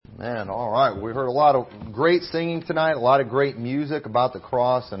Man, all right. We heard a lot of great singing tonight, a lot of great music about the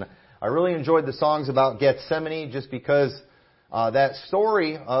cross, and I really enjoyed the songs about Gethsemane just because that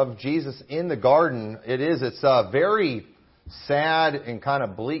story of Jesus in the garden, it's a very sad and kind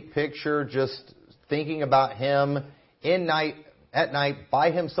of bleak picture, just thinking about him at night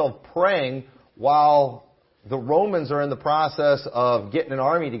by himself praying while the Romans are in the process of getting an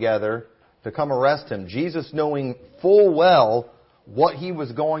army together to come arrest him. Jesus, knowing full well what he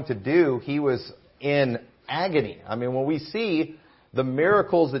was going to do, he was in agony. I mean, when we see the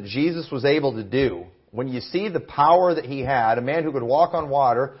miracles that Jesus was able to do, when you see the power that he had, a man who could walk on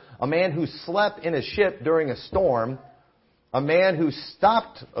water, a man who slept in a ship during a storm, a man who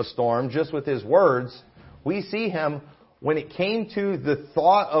stopped a storm just with his words, we see him, when it came to the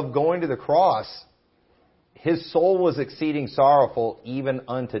thought of going to the cross, his soul was exceeding sorrowful even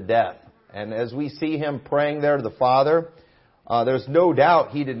unto death. And as we see him praying there to the Father, there's no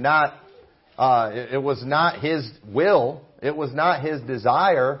doubt he did not, it was not his will, it was not his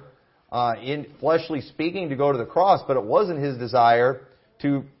desire, in fleshly speaking, to go to the cross, but it wasn't his desire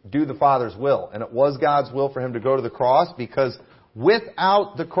to do the Father's will. And it was God's will for him to go to the cross, because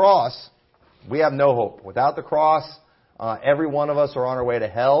without the cross, we have no hope. Without the cross, every one of us are on our way to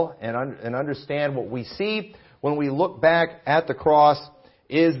hell. And understand what we see when we look back at the cross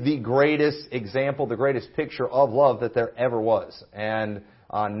is the greatest example, the greatest picture of love that there ever was. And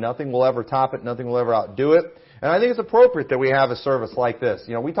nothing will ever top it. Nothing will ever outdo it. And I think it's appropriate that we have a service like this.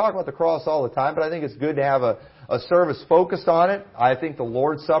 You know, we talk about the cross all the time, but I think it's good to have a service focused on it. I think the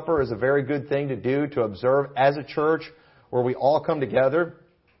Lord's Supper is a very good thing to do, to observe as a church where we all come together.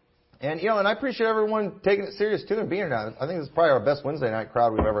 And, and I appreciate everyone taking it serious, too, and being here now. I think this is probably our best Wednesday night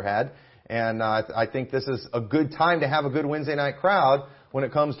crowd we've ever had. And I think this is a good time to have a good Wednesday night crowd when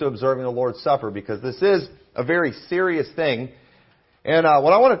it comes to observing the Lord's Supper, because this is a very serious thing. And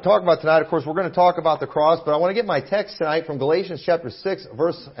what I want to talk about tonight, of course, we're going to talk about the cross, but I want to get my text tonight from Galatians chapter 6,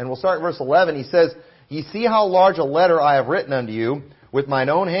 and we'll start at verse 11. He says, "Ye see how large a letter I have written unto you with mine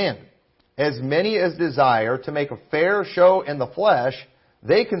own hand. As many as desire to make a fair show in the flesh,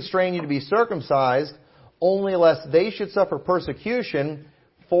 they constrain you to be circumcised, only lest they should suffer persecution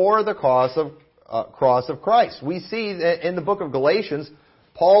for the cross of Christ." We see that in the book of Galatians,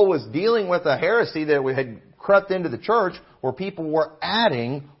 Paul was dealing with a heresy that had crept into the church where people were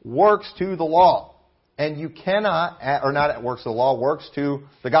adding works to the law. And you cannot, or not add works to the law, works to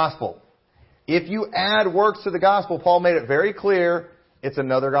the gospel. If you add works to the gospel, Paul made it very clear, it's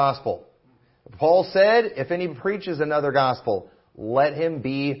another gospel. Paul said, if any preaches another gospel, let him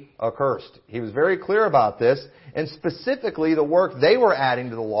be accursed. He was very clear about this, and specifically the work they were adding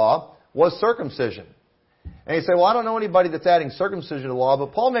to the law was circumcision. And you say, well, I don't know anybody that's adding circumcision to the law,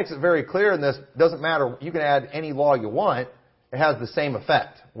 but Paul makes it very clear in this, it doesn't matter, you can add any law you want, it has the same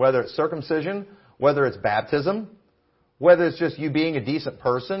effect. Whether it's circumcision, whether it's baptism, whether it's just you being a decent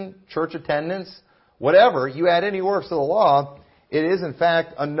person, church attendance, whatever, you add any works to the law, it is in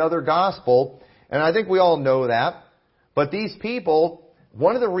fact another gospel, and I think we all know that. But these people,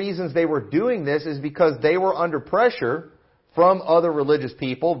 one of the reasons they were doing this is because they were under pressure from other religious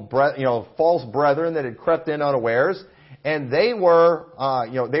people, false brethren that had crept in unawares, and they were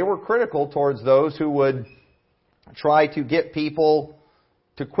critical towards those who would try to get people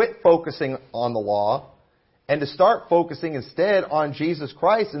to quit focusing on the law and to start focusing instead on Jesus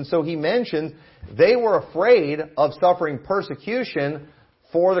Christ. And so he mentions they were afraid of suffering persecution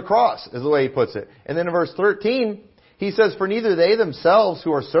for the cross, is the way he puts it. And then in verse 13, he says, "For neither they themselves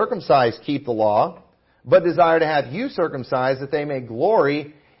who are circumcised keep the law, but desire to have you circumcised, that they may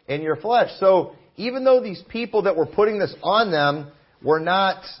glory in your flesh." So even though these people that were putting this on them were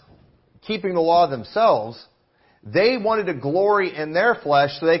not keeping the law themselves, they wanted to glory in their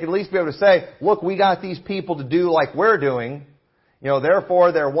flesh so they could at least be able to say, look, we got these people to do like we're doing.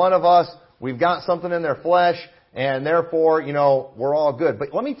 Therefore they're one of us. We've got something in their flesh, and therefore, we're all good.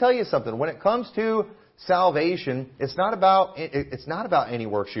 But let me tell you something. When it comes to salvation, it's not about any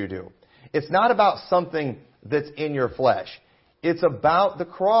works you do. It's not about something that's in your flesh. It's about the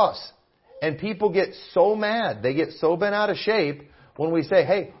cross. And people get so mad, they get so bent out of shape when we say,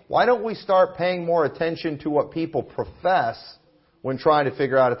 hey, why don't we start paying more attention to what people profess when trying to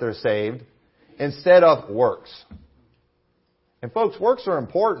figure out if they're saved instead of works? And folks, works are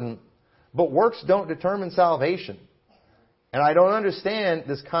important, but works don't determine salvation. And I don't understand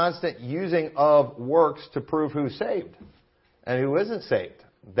this constant using of works to prove who's saved and who isn't saved.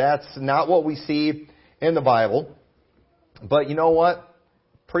 That's not what we see in the Bible. But you know what?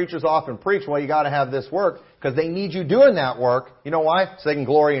 Preachers often preach, well, you got to have this work because they need you doing that work. You know why? So they can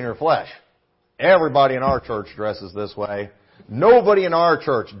glory in your flesh. Everybody in our church dresses this way. Nobody in our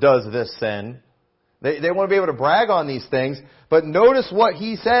church does this sin. They want to be able to brag on these things. But notice what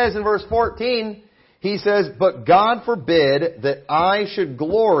he says in verse 14. He says, but God forbid that I should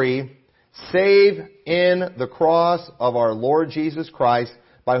glory save in the cross of our Lord Jesus Christ,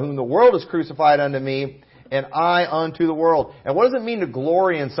 by whom the world is crucified unto me, and I unto the world. And what does it mean to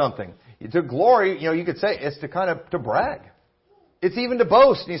glory in something? To glory, you could say it's to brag. It's even to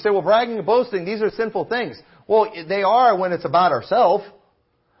boast. And you say, well, bragging and boasting, these are sinful things. Well, they are when it's about ourselves.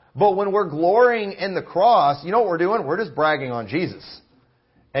 But when we're glorying in the cross, you know what we're doing? We're just bragging on Jesus.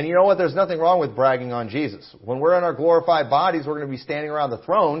 And you know what? There's nothing wrong with bragging on Jesus. When we're in our glorified bodies, we're going to be standing around the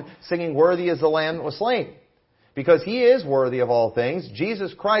throne singing, worthy is the Lamb that was slain. Because He is worthy of all things.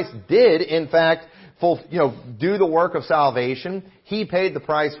 Jesus Christ did, in fact, do the work of salvation. He paid the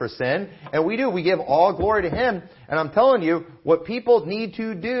price for sin. And we do. We give all glory to Him. And I'm telling you, what people need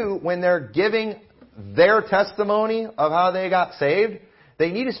to do when they're giving their testimony of how they got saved,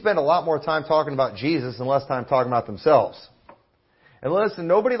 they need to spend a lot more time talking about Jesus and less time talking about themselves. And listen,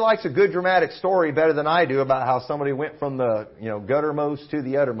 nobody likes a good dramatic story better than I do about how somebody went from the guttermost to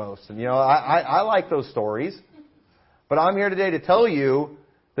the uttermost. And I like those stories. But I'm here today to tell you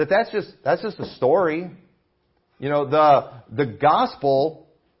that that's just a story. The gospel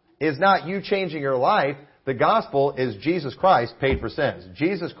is not you changing your life. The gospel is Jesus Christ paid for sins.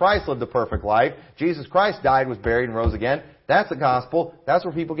 Jesus Christ lived a perfect life. Jesus Christ died, was buried, and rose again. That's the gospel. That's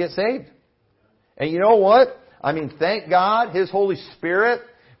where people get saved. And you know what? Thank God His Holy Spirit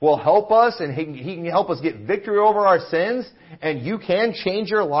will help us, and He can help us get victory over our sins, and you can change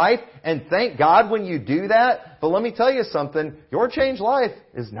your life, and thank God when you do that. But let me tell you something, your changed life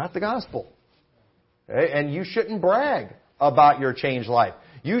is not the gospel. Okay? And you shouldn't brag about your changed life.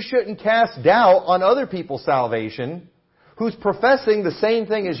 You shouldn't cast doubt on other people's salvation who's professing the same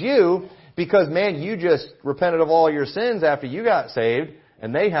thing as you, because you just repented of all your sins after you got saved,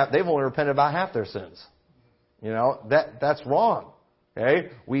 and they've only repented about half their sins. That's wrong. Okay?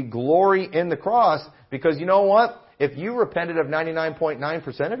 We glory in the cross because you know what? If you repented of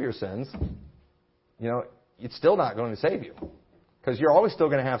 99.9% of your sins, it's still not going to save you. Because you're always still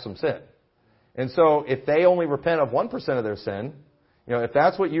going to have some sin. And so if they only repent of 1% of their sin, if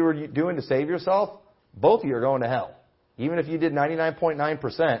that's what you were doing to save yourself, both of you are going to hell. Even if you did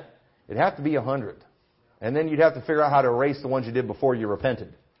 99.9%, it'd have to be 100. And then you'd have to figure out how to erase the ones you did before you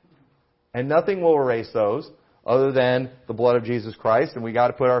repented. And nothing will erase those other than the blood of Jesus Christ, and we got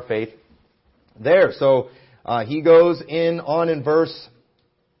to put our faith there. So he goes on in verse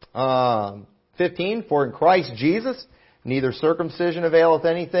 15, for in Christ Jesus neither circumcision availeth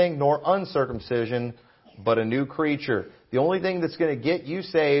anything, nor uncircumcision, but a new creature. The only thing that's going to get you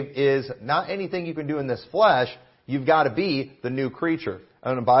saved is not anything you can do in this flesh. You've got to be the new creature.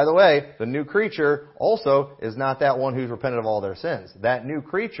 And by the way, the new creature also is not that one who's repented of all their sins. That new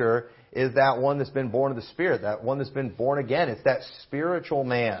creature is that one that's been born of the Spirit, that one that's been born again. It's that spiritual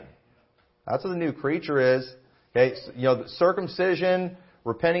man. That's what the new creature is. Okay, the circumcision,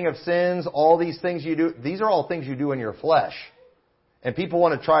 repenting of sins, all these things you do, these are all things you do in your flesh. And people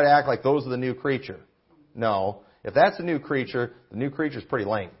want to try to act like those are the new creature. No. If that's the new creature is pretty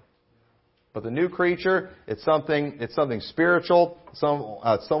lame. But the new creature, it's something spiritual,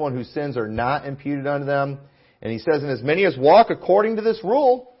 someone whose sins are not imputed unto them. And he says, and as many as walk according to this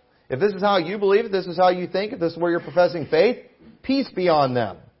rule, if this is how you believe it, this is how you think it, this is where you're professing faith, peace be on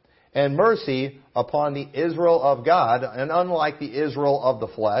them, and mercy upon the Israel of God. And unlike the Israel of the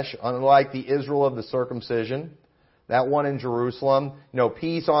flesh, unlike the Israel of the circumcision, that one in Jerusalem,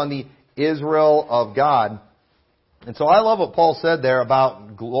 peace on the Israel of God. And so I love what Paul said there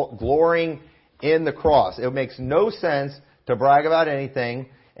about glorying in the cross. It makes no sense to brag about anything,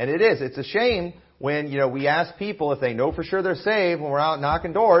 and it is. It's a shame when, we ask people if they know for sure they're saved when we're out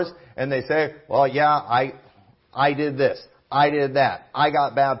knocking doors, and they say, well, yeah, I did this. I did that. I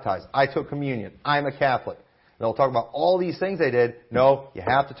got baptized. I took communion. I'm a Catholic. They'll talk about all these things they did. No, you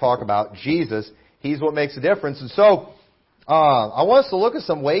have to talk about Jesus. He's what makes a difference. And so, I want us to look at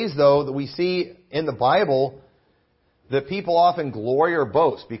some ways, though, that we see in the Bible that people often glory or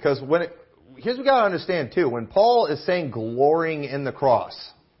boast. Because here's what we got to understand, too. When Paul is saying glorying in the cross,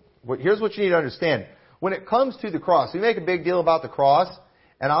 here's what you need to understand. When it comes to the cross, we make a big deal about the cross,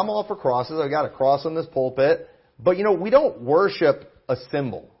 and I'm all for crosses. I got a cross on this pulpit. But, we don't worship a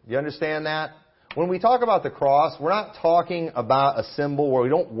symbol. You understand that? When we talk about the cross, we're not talking about a symbol where we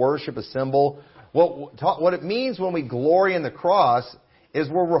don't worship a symbol. What it means when we glory in the cross is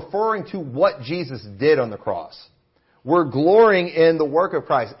we're referring to what Jesus did on the cross. We're glorying in the work of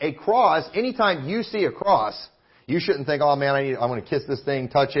Christ. A cross, anytime you see a cross, You shouldn't think, oh man, I want to kiss this thing,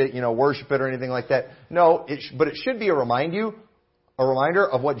 touch it, worship it or anything like that. No, but it should be a reminder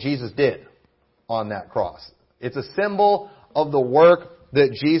of what Jesus did on that cross. It's a symbol of the work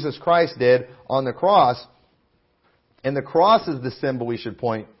that Jesus Christ did on the cross. And the cross is the symbol we should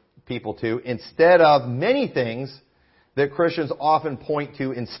point people to instead of many things that Christians often point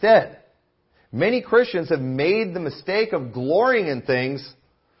to instead. Many Christians have made the mistake of glorying in things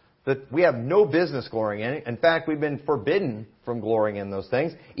that we have no business glorying in. In fact, we've been forbidden from glorying in those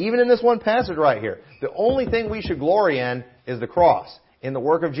things. Even in this one passage right here. The only thing we should glory in is the cross, in the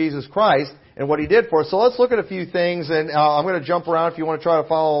work of Jesus Christ and what He did for us. So let's look at a few things, and I'm going to jump around. If you want to try to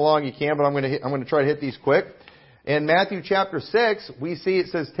follow along, you can, but I'm going to try to hit these quick. In Matthew chapter 6, we see it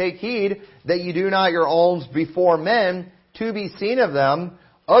says, "Take heed that ye do not your alms before men to be seen of them,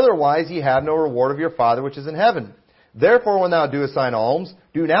 otherwise ye have no reward of your Father which is in heaven. Therefore, when thou doest thine alms,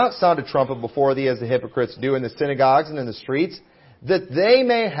 do not sound a trumpet before thee as the hypocrites do in the synagogues and in the streets, that they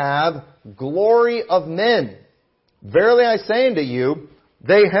may have glory of men. Verily I say unto you,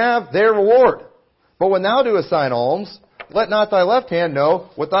 they have their reward. But when thou doest thine alms, let not thy left hand know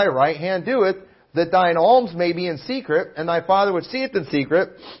what thy right hand doeth, that thine alms may be in secret, and thy Father which seeth in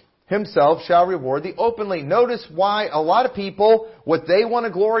secret Himself shall reward thee openly." Notice why a lot of people, what they want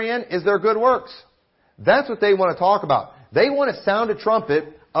to glory in is their good works. That's what they want to talk about. They want to sound a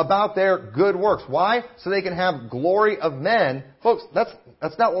trumpet about their good works. Why? So they can have glory of men. Folks,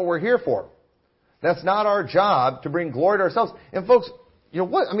 that's not what we're here for. That's not our job to bring glory to ourselves. And folks,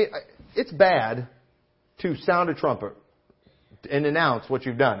 what? I mean, it's bad to sound a trumpet and announce what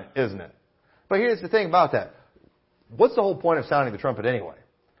you've done, isn't it? But here's the thing about that. What's the whole point of sounding the trumpet anyway?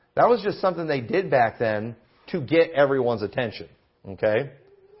 That was just something they did back then to get everyone's attention. Okay?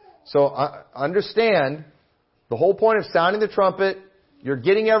 So understand, the whole point of sounding the trumpet, you're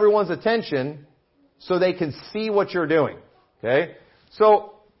getting everyone's attention so they can see what you're doing. Okay?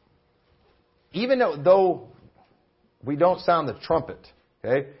 So, even though we don't sound the trumpet,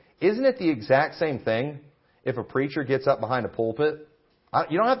 okay, isn't it the exact same thing if a preacher gets up behind a pulpit?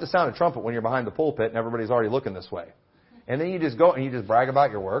 You don't have to sound a trumpet when you're behind the pulpit and everybody's already looking this way. And then you just go and you just brag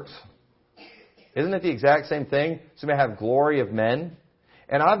about your works. Isn't it the exact same thing? So we have glory of men.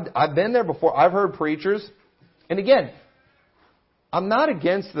 And I've been there before. I've heard preachers. And again, I'm not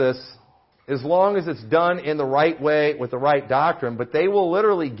against this as long as it's done in the right way with the right doctrine. But they will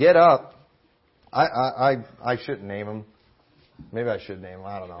literally get up. I shouldn't name them. Maybe I should name them.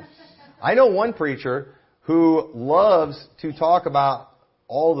 I don't know. I know one preacher who loves to talk about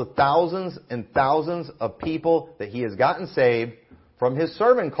all the thousands and thousands of people that he has gotten saved from his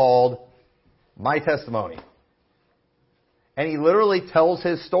sermon called My Testimony. And he literally tells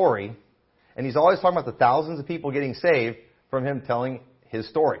his story, and he's always talking about the thousands of people getting saved from him telling his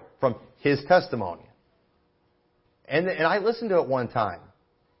story, from his testimony. And I listened to it one time.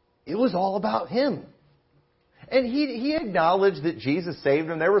 It was all about him. And he acknowledged that Jesus saved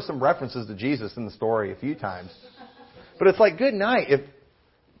him. There were some references to Jesus in the story a few times. But it's like, good night. If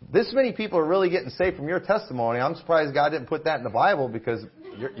this many people are really getting saved from your testimony, I'm surprised God didn't put that in the Bible, because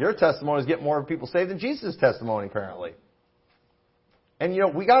your testimonies get more people saved than Jesus' testimony, apparently. And,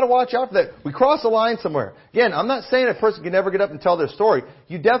 we got to watch out for that. We cross the line somewhere. Again, I'm not saying a person can never get up and tell their story.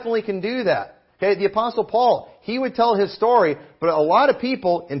 You definitely can do that. Okay, the Apostle Paul, he would tell his story, but a lot of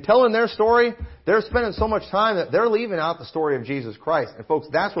people, in telling their story, they're spending so much time that they're leaving out the story of Jesus Christ. And folks,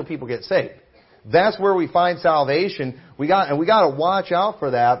 that's where people get saved. That's where we find salvation. We got to watch out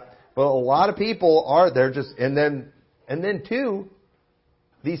for that. But a lot of people are, they're just, and then too,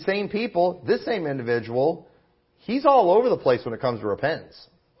 these same people, this same individual, he's all over the place when it comes to repentance.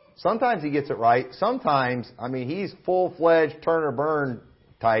 Sometimes he gets it right. Sometimes, he's full-fledged turn or burn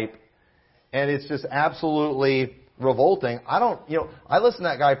type. And it's just absolutely revolting. I listen to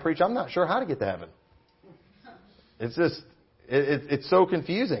that guy preach. I'm not sure how to get to heaven. It's just, it's so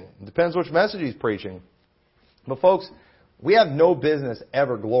confusing. It depends which message he's preaching. But folks, we have no business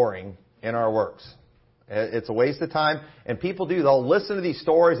ever glorying in our works. It's a waste of time. And people do. They'll listen to these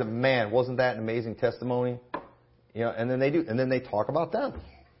stories and, man, wasn't that an amazing testimony? And then they do. And then they talk about them.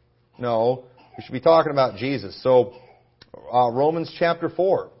 No, we should be talking about Jesus. So, Romans chapter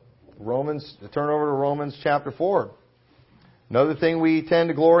 4. Turn over to Romans chapter 4. Another thing we tend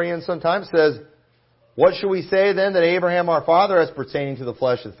to glory in sometimes says, "What shall we say then that Abraham our father as pertaining to the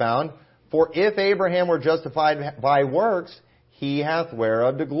flesh hath found? For if Abraham were justified by works, he hath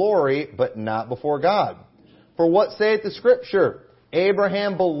whereof to glory, but not before God. For what saith the Scripture?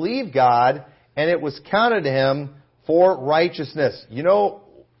 Abraham believed God, and it was counted to him for righteousness."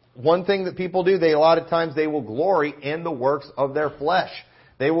 One thing that people do, a lot of times they will glory in the works of their flesh.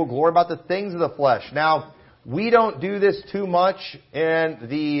 They will glory about the things of the flesh. Now, We don't do this too much in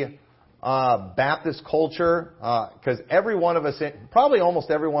the Baptist culture because every one of us, probably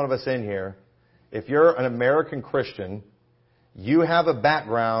almost every one of us in here, if you're an American Christian, you have a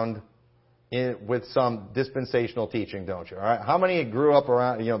background with some dispensational teaching, don't you? All right. How many grew up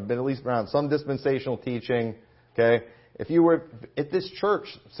around, been at least around some dispensational teaching? Okay. If you were at this church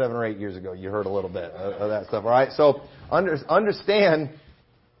 7 or 8 years ago, you heard a little bit of that stuff. All right. So understand,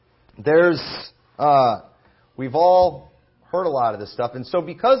 we've all heard a lot of this stuff, and so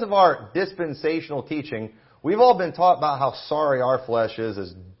because of our dispensational teaching, we've all been taught about how sorry our flesh is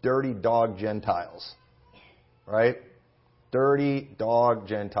as dirty dog Gentiles, right? Dirty dog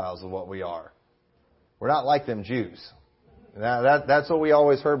Gentiles is what we are. We're not like them Jews. That's what we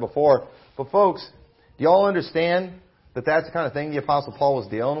always heard before. But folks, do you all understand that that's the kind of thing the Apostle Paul was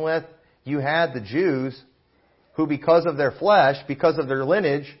dealing with? You had the Jews who, because of their flesh, because of their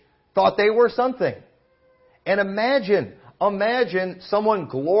lineage, thought they were something. And imagine someone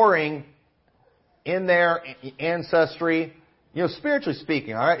glorying in their ancestry, spiritually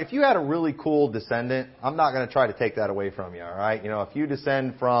speaking, all right? If you had a really cool descendant, I'm not going to try to take that away from you, all right? If you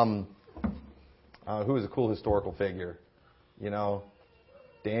descend from, who is a cool historical figure?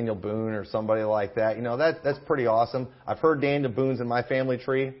 Daniel Boone or somebody like that. That's pretty awesome. I've heard Daniel Boone's in my family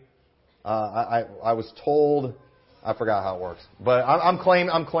tree. I was told, I forgot how it works, but I'm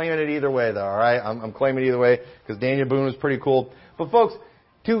claiming it either way, though. All right, I'm claiming it either way because Daniel Boone was pretty cool. But folks,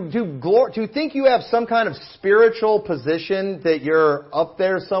 to think you have some kind of spiritual position that you're up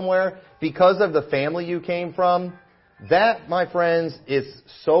there somewhere because of the family you came from, that, my friends, is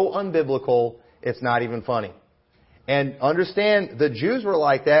so unbiblical. It's not even funny. And understand, the Jews were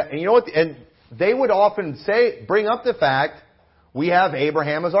like that, and you know what? And they would often bring up the fact, we have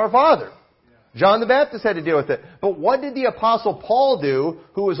Abraham as our father. John the Baptist had to deal with it. But what did the Apostle Paul do,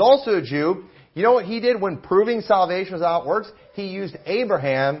 who was also a Jew? You know what he did when proving salvation was how it works? He used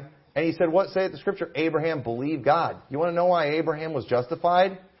Abraham, and he said, what saith the Scripture? Abraham believed God. You want to know why Abraham was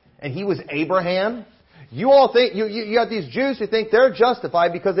justified? And he was Abraham? You all think, you got these Jews who think they're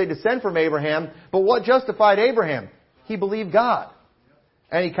justified because they descend from Abraham, but what justified Abraham? He believed God.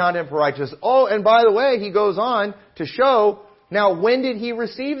 And he counted him for righteous. Oh, and by the way, he goes on to show, now when did he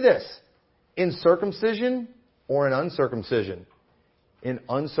receive this? In circumcision or in uncircumcision? In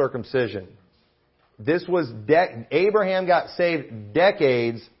uncircumcision. This was, Abraham got saved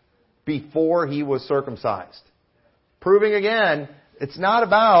decades before he was circumcised. Proving again, it's not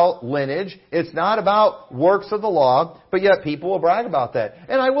about lineage. It's not about works of the law, but yet people will brag about that.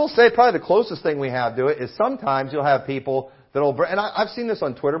 And I will say probably the closest thing we have to it is sometimes you'll have people that'll, and I've seen this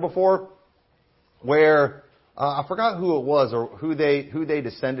on Twitter before, where I forgot who it was or who they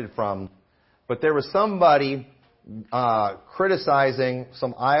descended from, but there was somebody criticizing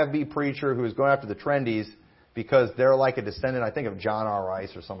some IFB preacher who was going after the trendies because they're like a descendant, I think, of John R.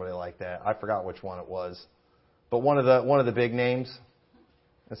 Rice or somebody like that. I forgot which one it was, but one of the big names.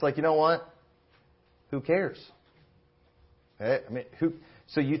 It's like, you know what? Who cares? I mean,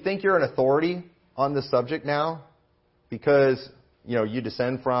 so you think you're an authority on this subject now because, you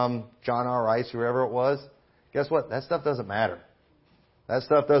descend from John R. Rice, whoever it was? Guess what? That stuff doesn't matter. That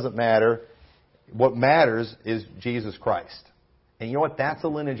stuff doesn't matter. What matters is Jesus Christ. And you know what? That's the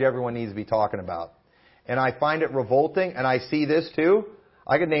lineage everyone needs to be talking about. And I find it revolting, and I see this too.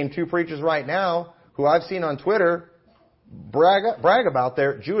 I could name 2 preachers right now who I've seen on Twitter brag about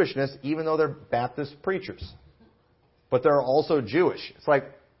their Jewishness, even though they're Baptist preachers. But they're also Jewish. It's like,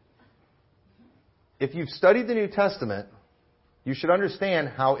 if you've studied the New Testament, you should understand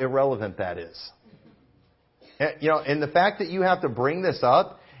how irrelevant that is. And the fact that you have to bring this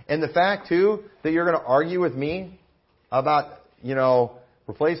up, and the fact, too, that you're going to argue with me about,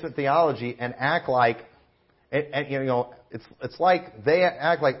 replacement theology and act like, it's like they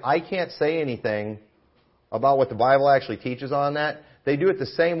act like I can't say anything about what the Bible actually teaches on that. They do it the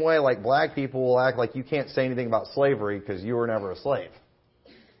same way like black people will act like you can't say anything about slavery because you were never a slave.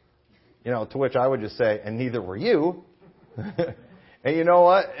 To which I would just say, and neither were you. And you know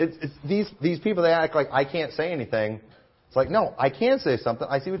what? It's these people, they act like I can't say anything. It's like, no, I can say something.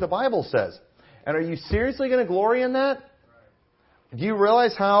 I see what the Bible says. And are you seriously going to glory in that? Do you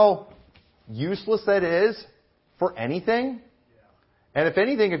realize how useless that is for anything? And if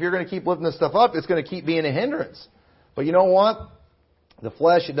anything, if you're going to keep lifting this stuff up, it's going to keep being a hindrance. But you know what? The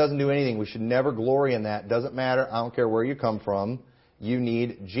flesh, it doesn't do anything. We should never glory in that. It doesn't matter. I don't care where you come from. You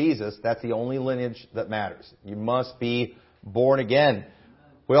need Jesus. That's the only lineage that matters. You must be born again.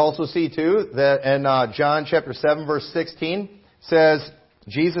 We also see, too, that in John chapter 7, verse 16, says,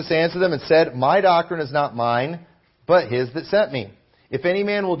 Jesus answered them and said, my doctrine is not mine, but his that sent me. If any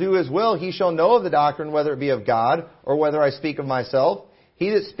man will do his will, he shall know of the doctrine, whether it be of God, or whether I speak of myself. He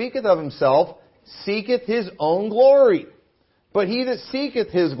that speaketh of himself seeketh his own glory. But he that seeketh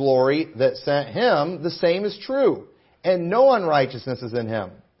his glory that sent him, the same is true, and no unrighteousness is in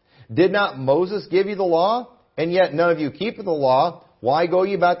him. Did not Moses give you the law? And yet none of you keepeth the law. Why go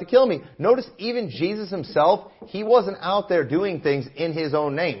ye about to kill me? Notice even Jesus himself, he wasn't out there doing things in his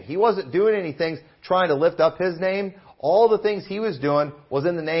own name. He wasn't doing any things trying to lift up his name. All the things he was doing was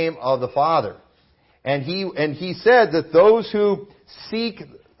in the name of the Father. And he said that those who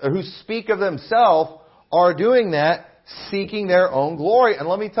speak of themselves are doing that, seeking their own glory. And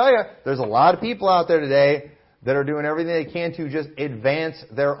let me tell you, there's a lot of people out there today that are doing everything they can to just advance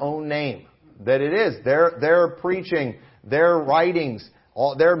their own name. That it is their preaching, their writings,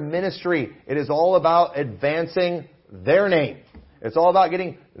 their ministry. It is all about advancing their name. It's all about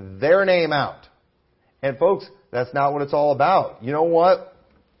getting their name out. And folks, that's not what it's all about. You know what?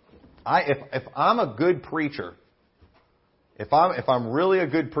 If I'm a good preacher, if I'm really a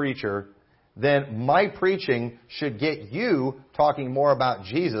good preacher, then my preaching should get you talking more about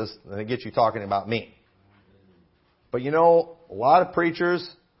Jesus than it gets you talking about me. But you know, a lot of preachers,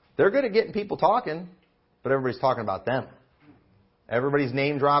 they're good at getting people talking, but everybody's talking about them. Everybody's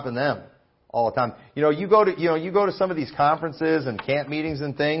name dropping them all the time. You go to some of these conferences and camp meetings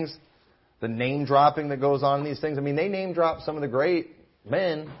and things, the name dropping that goes on in these things. I mean, they name drop some of the great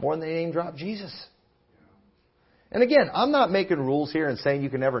men more than they name drop Jesus. And again, I'm not making rules here and saying you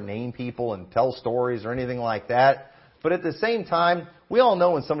can never name people and tell stories or anything like that. But at the same time, we all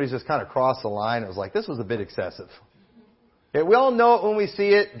know when somebody's just kind of crossed the line, it was like, this was a bit excessive. Okay, we all know it when we see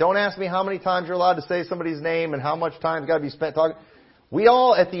it. Don't ask me how many times you're allowed to say somebody's name and how much time's got to be spent talking. We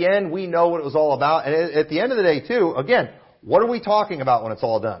all, at the end, we know what it was all about. And at the end of the day, too, again, what are we talking about when it's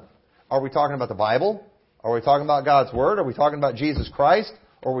all done? Are we talking about the Bible? Are we talking about God's Word? Are we talking about Jesus Christ?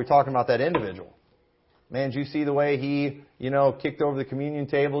 Or are we talking about that individual? Man, did you see the way he, kicked over the communion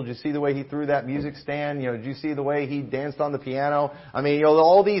table? Did you see the way he threw that music stand? Did you see the way he danced on the piano? I mean,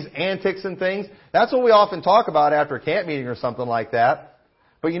 all these antics and things. That's what we often talk about after a camp meeting or something like that.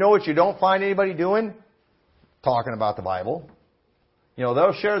 But you know what you don't find anybody doing? Talking about the Bible.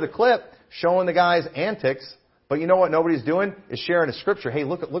 They'll share the clip showing the guy's antics, but you know what nobody's doing? Is sharing a scripture. Hey,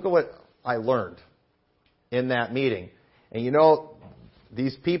 look at what I learned in that meeting. And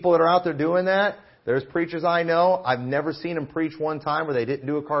these people that are out there doing that, there's preachers I know, I've never seen them preach one time where they didn't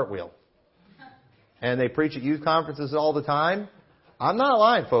do a cartwheel. And they preach at youth conferences all the time. I'm not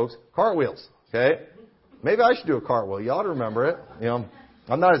lying, folks. Cartwheels. Okay? Maybe I should do a cartwheel. You ought to remember it.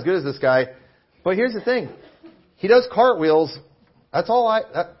 I'm not as good as this guy. But here's the thing. He does cartwheels. That's all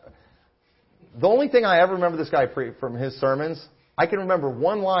the only thing I ever remember this guy from his sermons, I can remember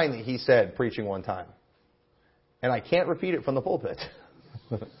one line that he said preaching one time. And I can't repeat it from the pulpit.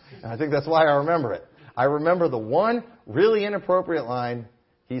 And I think that's why I remember it. I remember the one really inappropriate line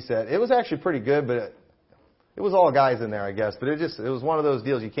he said. It was actually pretty good, but it was all guys in there, I guess. But it was one of those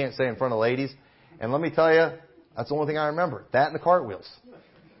deals you can't say in front of ladies. And let me tell you, that's the only thing I remember. That and the cartwheels.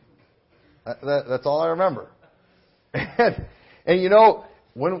 That's all I remember. And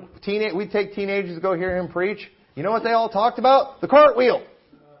when we take teenagers to go hear him preach, you know what they all talked about? The cartwheel.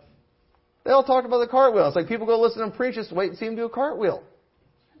 They all talked about the cartwheel. It's like people go listen to him preach, just wait and see him do a cartwheel.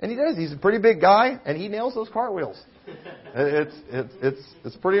 And he does. He's a pretty big guy, and he nails those cartwheels.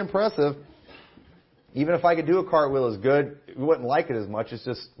 It's pretty impressive. Even if I could do a cartwheel as good, we wouldn't like it as much. It's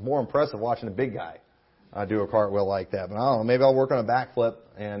just more impressive watching a big guy do a cartwheel like that. But I don't know. Maybe I'll work on a backflip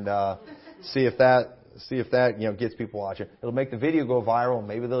and see if that gets people watching. It'll make the video go viral, and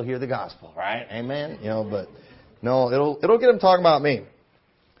maybe they'll hear the gospel, right? Amen. But no, it'll get them talking about me.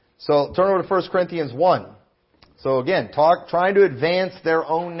 So turn over to 1 Corinthians 1. So again, trying to advance their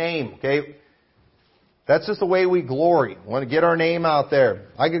own name. Okay, that's just the way we glory. We want to get our name out there.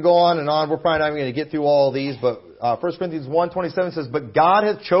 I could go on and on. We're probably not even going to get through all of these, but 1 Corinthians 1:27 says, "But God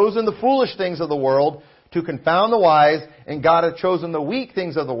hath chosen the foolish things of the world to confound the wise, and God hath chosen the weak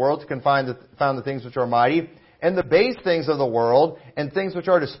things of the world to confound the things which are mighty, and the base things of the world, and things which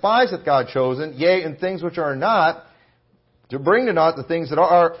are despised hath God chosen, yea, and things which are not, to bring to naught the things that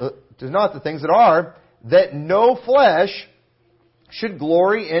are, that no flesh should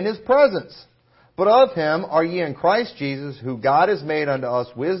glory in His presence. But of Him are ye in Christ Jesus, who God has made unto us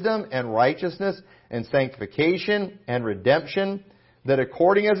wisdom and righteousness and sanctification and redemption, that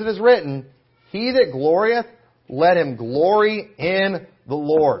according as it is written, He that glorieth, let him glory in the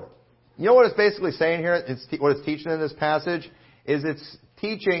Lord." You know what it's basically saying here? What it's teaching in this passage is it's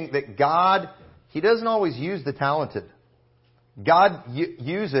teaching that God, He doesn't always use the talented. God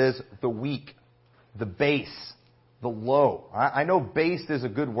uses the weak, the base, the low. I know based is a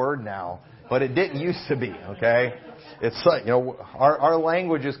good word now, but it didn't used to be, okay? It's like, our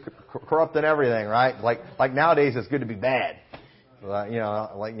language is corrupt in everything, right? Like nowadays it's good to be bad.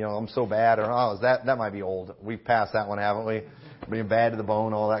 I'm so bad, or that might be old. We've passed that one, haven't we? Being bad to the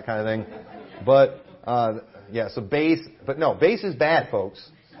bone, all that kind of thing. But, so base is bad, folks.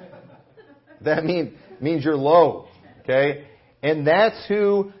 That means you're low, okay? And that's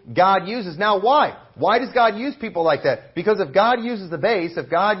who God uses. Now, why? Why does God use people like that? Because if God uses the base,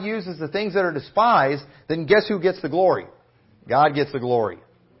 if God uses the things that are despised, then guess who gets the glory? God gets the glory.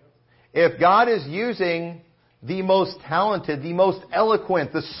 If God is using the most talented, the most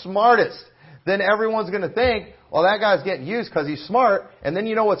eloquent, the smartest, then everyone's going to think, well, that guy's getting used because he's smart. And then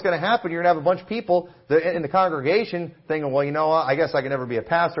you know what's going to happen. You're going to have a bunch of people in the congregation thinking, well, you know what? I guess I can never be a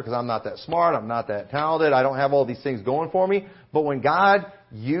pastor because I'm not that smart. I'm not that talented. I don't have all these things going for me. But when God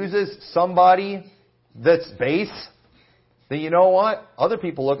uses somebody that's base, then you know what? Other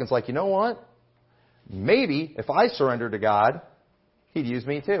people look and it's like, you know what? Maybe if I surrender to God, He'd use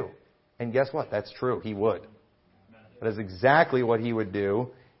me too. And guess what? That's true. He would. That is exactly what He would do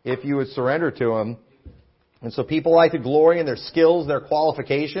if you would surrender to Him. And so people like to glory in their skills, their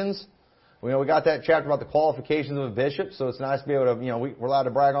qualifications. We got that chapter about the qualifications of a bishop, so it's nice to be able to, we're allowed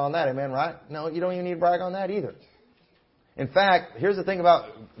to brag on that, amen, right? No, you don't even need to brag on that either. In fact, here's the thing about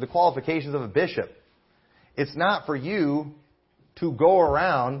the qualifications of a bishop. It's not for you to go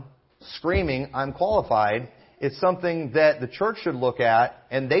around screaming, I'm qualified. It's something that the church should look at,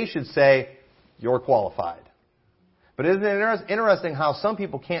 and they should say, you're qualified. But isn't it interesting how some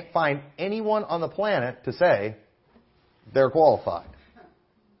people can't find anyone on the planet to say they're qualified?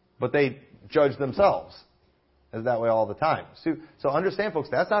 But they judge themselves as that way all the time. So understand, folks,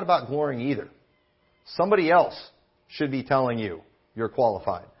 that's not about glorying either. Somebody else should be telling you you're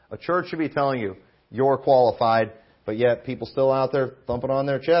qualified. A church should be telling you you're qualified, but yet people still out there thumping on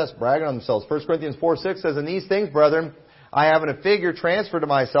their chest, bragging on themselves. 1 Corinthians 4:6 says, "In these things, brethren, I have in a figure transferred to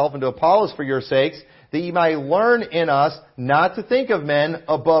myself and to Apollos for your sakes, that ye may learn in us not to think of men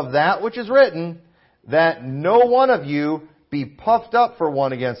above that which is written, that no one of you be puffed up for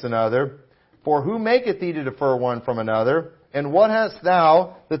one against another. For who maketh thee to defer one from another? And what hast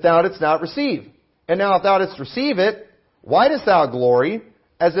thou that thou didst not receive? And now if thou didst receive it, why dost thou glory,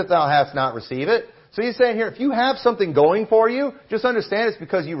 as if thou hadst not received it?" So he's saying here, if you have something going for you, just understand it's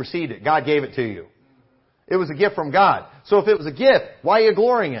because you received it. God gave it to you. It was a gift from God. So if it was a gift, why are you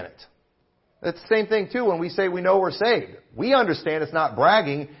glorying in it? It's the same thing, too, when we say we know we're saved. We understand it's not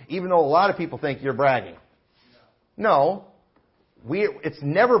bragging, even though a lot of people think you're bragging. No. It's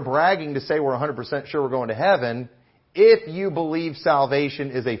never bragging to say we're 100% sure we're going to heaven if you believe salvation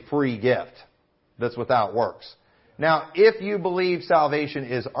is a free gift that's without works. Now, if you believe salvation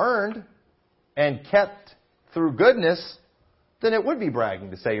is earned and kept through goodness, then it would be bragging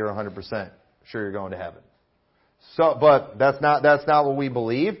to say you're 100% sure you're going to heaven. But that's not what we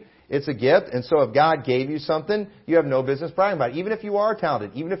believe. It's a gift, and so if God gave you something, you have no business bragging about it. Even if you are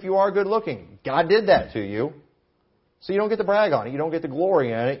talented, even if you are good looking, God did that to you. So you don't get to brag on it. You don't get to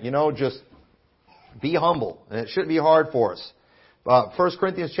glory in it. Just be humble. And it shouldn't be hard for us. 1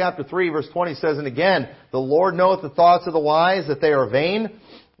 Corinthians chapter 3, verse 20 says, "And again, the Lord knoweth the thoughts of the wise, that they are vain.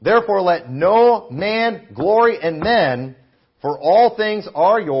 Therefore let no man glory in men, for all things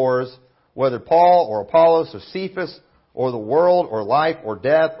are yours, whether Paul or Apollos or Cephas, or the world, or life, or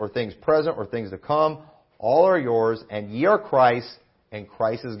death, or things present, or things to come, all are yours, and ye are Christ, and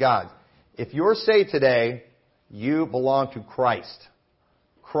Christ is God." If you're saved today, you belong to Christ.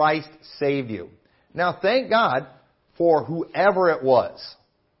 Christ saved you. Now, thank God for whoever it was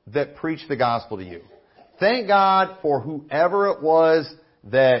that preached the gospel to you. Thank God for whoever it was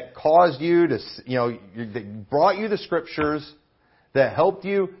that caused you to, that brought you the Scriptures, that helped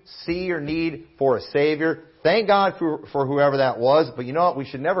you see your need for a Savior. Thank God for whoever that was. But you know what? We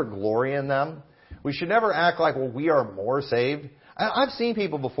should never glory in them. We should never act like, well, we are more saved. I've seen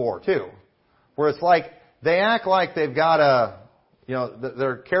people before, too, where it's like they act like they've got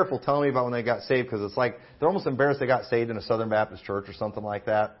they're careful telling me about when they got saved because it's like they're almost embarrassed they got saved in a Southern Baptist church or something like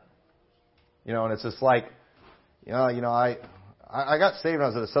that. And it's just like, I got saved when I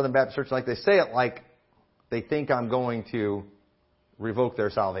was at a Southern Baptist church. Like they say it like they think I'm going to revoke their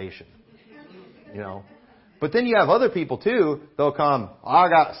salvation. But then you have other people too, they'll come, I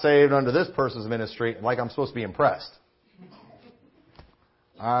got saved under this person's ministry, like I'm supposed to be impressed.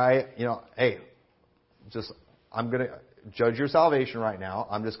 I'm going to judge your salvation right now.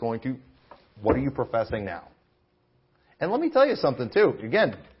 I'm just going to, what are you professing now? And let me tell you something too.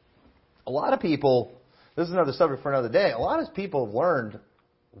 Again, a lot of people, this is another subject for another day, a lot of people have learned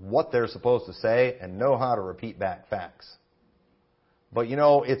what they're supposed to say and know how to repeat back facts. But,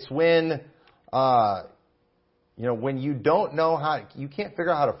 it's when, when you don't know how, you can't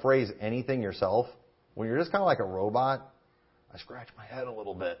figure out how to phrase anything yourself, when you're just kind of like a robot, I scratch my head a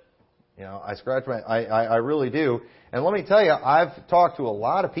little bit. I really do. And let me tell you, I've talked to a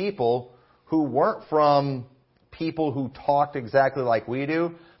lot of people who weren't from people who talked exactly like we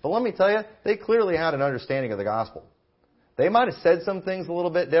do. But let me tell you, they clearly had an understanding of the gospel. They might have said some things a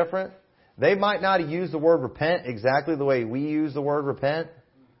little bit different. They might not have used the word repent exactly the way we use the word repent.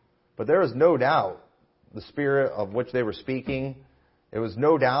 But there was no doubt the spirit of which they were speaking. There was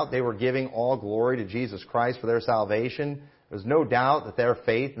no doubt they were giving all glory to Jesus Christ for their salvation. There's no doubt that their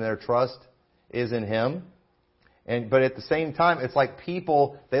faith and their trust is in Him. But at the same time, it's like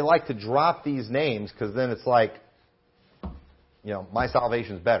people, they like to drop these names because then it's like, my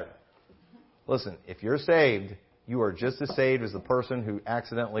salvation's better. Listen, if you're saved, you are just as saved as the person who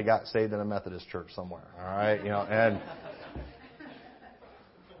accidentally got saved in a Methodist church somewhere. All right? And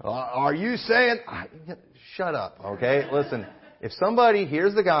are you saying, shut up, okay? Listen, if somebody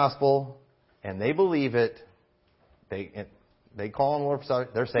hears the gospel and they believe it, they call on the Lord for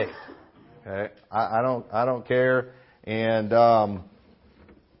salvation, they're saved. Okay? I don't care. And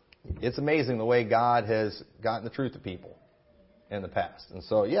it's amazing the way God has gotten the truth to people in the past. And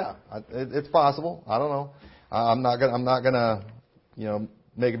so, it's possible. I don't know. I'm not gonna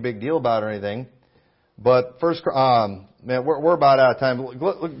make a big deal about it or anything. But first, we're about out of time.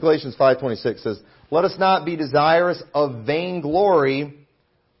 Look, Galatians 5:26 says, "Let us not be desirous of vainglory,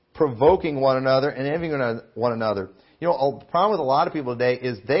 provoking one another and envying one another." The problem with a lot of people today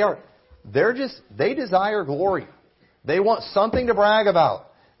is they desire glory. They want something to brag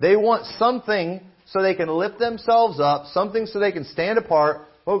about. They want something so they can lift themselves up, something so they can stand apart.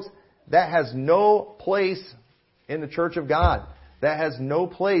 Folks, that has no place in the church of God. That has no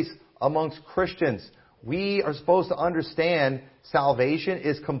place amongst Christians. We are supposed to understand salvation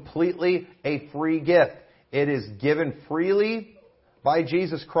is completely a free gift. It is given freely by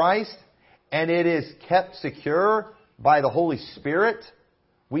Jesus Christ, and it is kept secure by the Holy Spirit.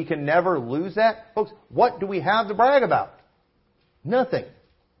 We can never lose that. Folks, what do we have to brag about? Nothing.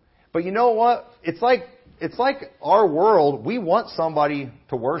 But you know what? It's like our world, we want somebody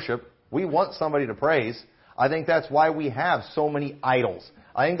to worship. We want somebody to praise. I think that's why we have so many idols.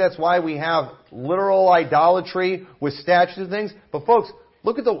 I think that's why we have literal idolatry with statues and things. But folks,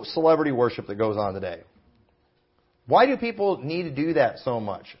 look at the celebrity worship that goes on today. Why do people need to do that so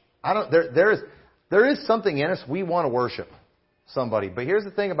much? There is something in us. We want to worship somebody. But here's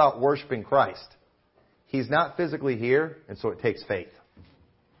the thing about worshiping Christ. He's not physically here, and so it takes faith.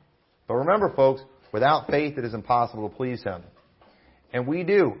 But remember, folks, without faith it is impossible to please Him. And we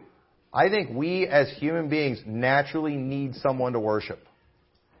do. I think we as human beings naturally need someone to worship.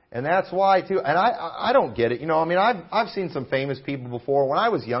 And that's why, too, and I don't get it. I've seen some famous people before. When I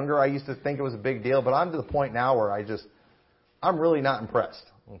was younger, I used to think it was a big deal, but I'm to the point now where I'm really not impressed.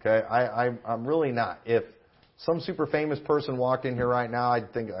 Okay? I'm really not. If some super famous person walked in here right now, I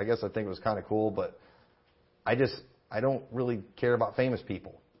guess I'd think it was kind of cool, but I don't really care about famous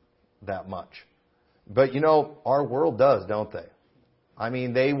people that much. But, our world does, don't they?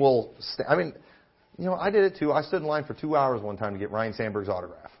 They will... I did it too. I stood in line for 2 hours one time to get Ryan Sandberg's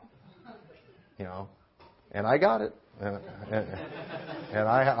autograph. And I got it. And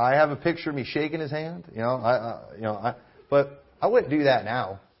I have a picture of me shaking his hand. But I wouldn't do that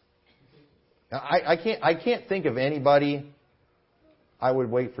now. I can't think of anybody I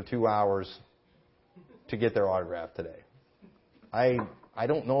would wait for 2 hours to get their autograph today. I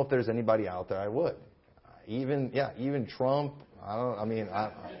don't know if there's anybody out there I would. Even Trump. I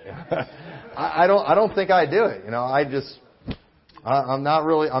don't think I'd do it. I'm not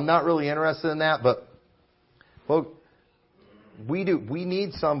really interested in that. But folks, we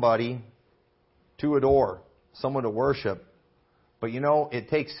need somebody to adore, someone to worship. But it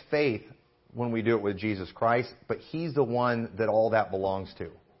takes faith when we do it with Jesus Christ. But He's the one that all that belongs to.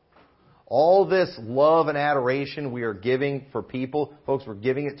 All this love and adoration we are giving for people, folks, we're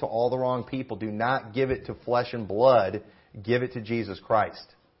giving it to all the wrong people. Do not give it to flesh and blood. Give it to Jesus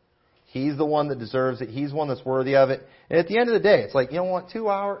Christ. He's the one that deserves it. He's the one that's worthy of it. And at the end of the day, it's like, 2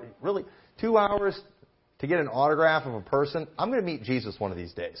 hours, really, 2 hours to get an autograph of a person. I'm going to meet Jesus one of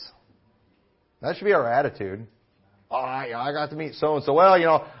these days. That should be our attitude. Oh, I got to meet so-and-so. Well,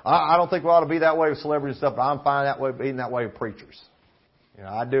 I don't think we ought to be that way with celebrities and stuff, but I'm fine that way, being that way with preachers.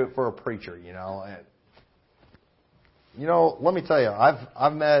 I do it for a preacher, And, let me tell you,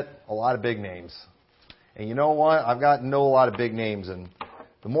 I've met a lot of big names. And you know what? I've gotten to know a lot of big names. And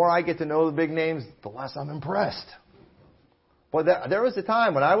the more I get to know the big names, the less I'm impressed. But there was a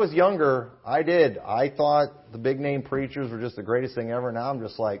time when I was younger, I thought the big name preachers were just the greatest thing ever. Now I'm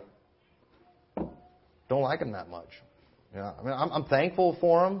just like, don't like them that much. You know, I mean, I'm thankful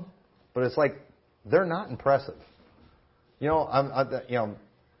for them, but it's like they're not impressive. You know,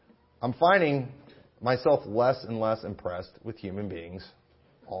 I'm finding myself less and less impressed with human beings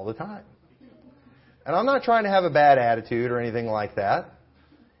all the time. And I'm not trying to have a bad attitude or anything like that.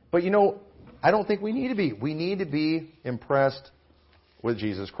 But, you know, I don't think we need to be. We need to be impressed with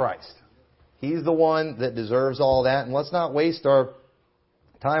Jesus Christ. He's the one that deserves all that. And let's not waste our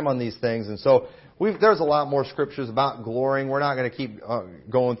time on these things. And so there's a lot more scriptures about glorying. We're not going to keep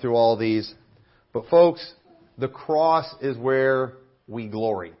going through all these. But, folks, the cross is where we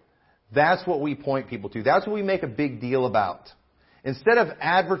glory. That's what we point people to. That's what we make a big deal about. Instead of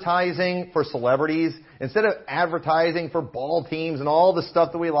advertising for celebrities, instead of advertising for ball teams and all the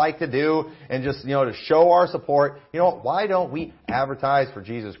stuff that we like to do and just, to show our support, why don't we advertise for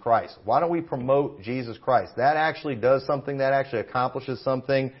Jesus Christ? Why don't we promote Jesus Christ? That actually does something. That actually accomplishes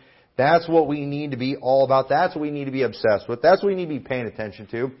something. That's what we need to be all about. That's what we need to be obsessed with. That's what we need to be paying attention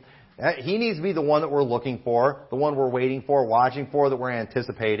to. He needs to be the one that we're looking for, the one we're waiting for, watching for, that we're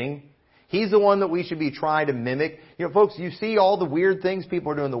anticipating. He's the one that we should be trying to mimic. Folks, you see all the weird things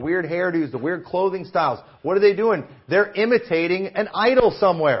people are doing, the weird hairdos, the weird clothing styles. What are they doing? They're imitating an idol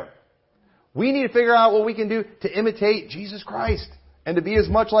somewhere. We need to figure out what we can do to imitate Jesus Christ and to be as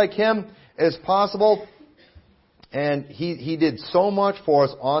much like Him as possible. And He did so much for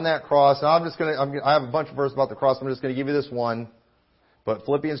us on that cross. And I have a bunch of verses about the cross. I'm just going to give you this one. But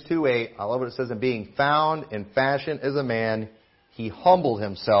Philippians 2:8, I love what it says. And being found in fashion as a man, He humbled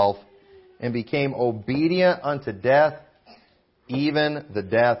Himself and became obedient unto death, even the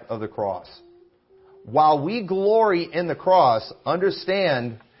death of the cross. While we glory in the cross,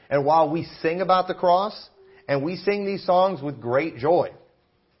 understand, and while we sing about the cross, and we sing these songs with great joy.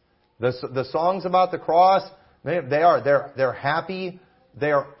 The songs about the cross, they're happy,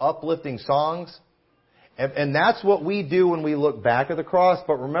 they are uplifting songs. And that's what we do when we look back at the cross.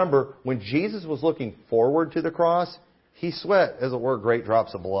 But remember, when Jesus was looking forward to the cross, He sweat, as it were, great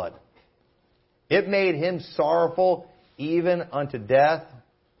drops of blood. It made Him sorrowful even unto death.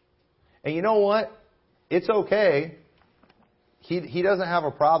 And you know what? It's okay. He doesn't have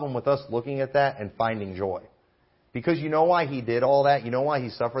a problem with us looking at that and finding joy. Because you know why He did all that? You know why He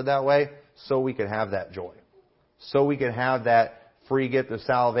suffered that way? So we could have that joy. So we could have that free gift of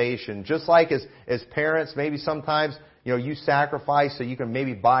salvation. Just like as parents, maybe sometimes, you sacrifice so you can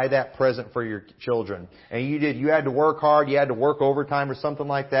maybe buy that present for your children. And you had to work hard, you had to work overtime or something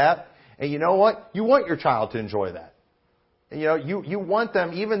like that. And you know what? You want your child to enjoy that. And you want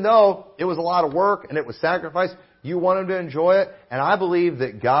them, even though it was a lot of work and it was sacrifice, you want them to enjoy it. And I believe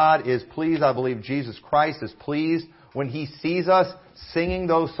that God is pleased. I believe Jesus Christ is pleased when He sees us singing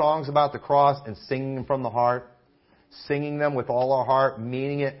those songs about the cross and singing them from the heart, singing them with all our heart,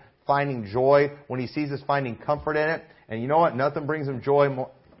 meaning it, finding joy, when He sees us finding comfort in it. And you know what? Nothing brings Him joy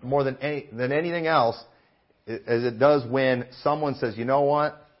more than anything else, as it does when someone says, you know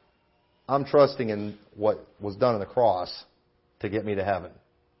what? I'm trusting in what was done on the cross to get me to heaven.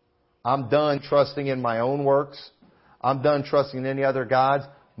 I'm done trusting in my own works. I'm done trusting in any other gods.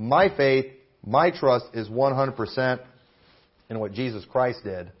 My faith, my trust is 100% in what Jesus Christ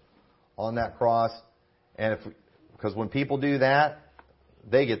did on that cross. And because when people do that,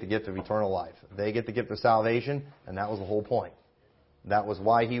 they get the gift of eternal life. They get the gift of salvation, and that was the whole point. That was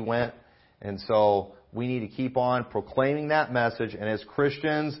why He went. And so we need to keep on proclaiming that message. And as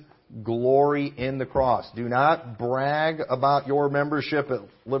Christians, glory in the cross. Do not brag about your membership at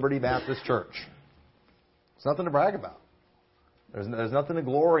Liberty Baptist Church. It's nothing to brag about. There's nothing to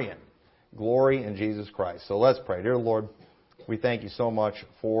glory in. Glory in Jesus Christ. So let's pray. Dear Lord, we thank You so much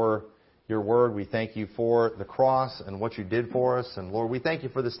for Your Word. We thank You for the cross and what You did for us. And Lord, we thank You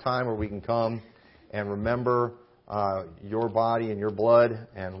for this time where we can come and remember Your body and Your blood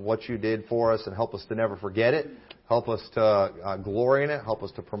and what You did for us, and help us to never forget it. Help us to glory in it. Help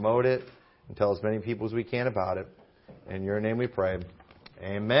us to promote it and tell as many people as we can about it. In Your name we pray.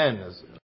 Amen.